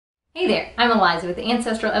Hey there, I'm Eliza with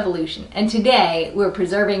Ancestral Evolution, and today we're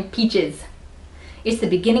preserving peaches. It's the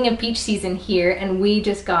beginning of peach season here, and we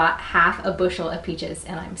just got half a bushel of peaches,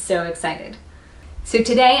 and I'm so excited. So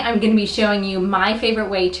today I'm going to be showing you my favorite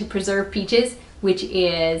way to preserve peaches, which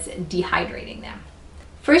is dehydrating them.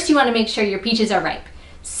 First, you want to make sure your peaches are ripe.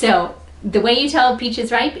 So the way you tell a peach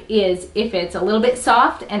is ripe is if it's a little bit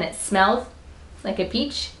soft and it smells like a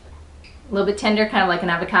peach, a little bit tender, kind of like an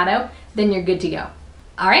avocado, then you're good to go.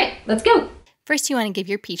 All right, let's go. First, you want to give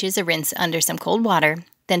your peaches a rinse under some cold water.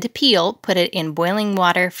 Then to peel, put it in boiling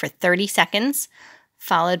water for 30 seconds,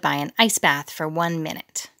 followed by an ice bath for 1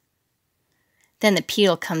 minute. Then the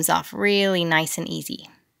peel comes off really nice and easy.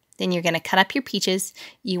 Then you're going to cut up your peaches.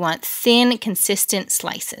 You want thin, consistent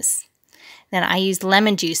slices. Then I use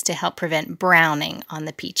lemon juice to help prevent browning on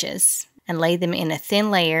the peaches and lay them in a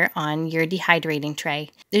thin layer on your dehydrating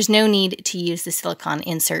tray. There's no need to use the silicone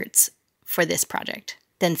inserts for this project.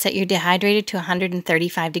 Then set your dehydrator to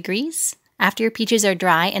 135 degrees. After your peaches are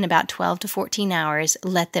dry in about 12 to 14 hours,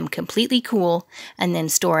 let them completely cool and then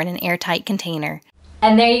store in an airtight container.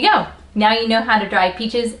 And there you go. Now you know how to dry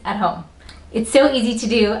peaches at home. It's so easy to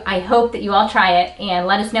do. I hope that you all try it and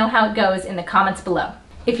let us know how it goes in the comments below.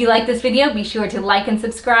 If you like this video, be sure to like and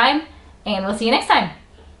subscribe, and we'll see you next time.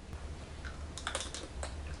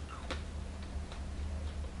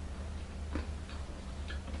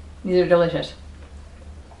 These are delicious.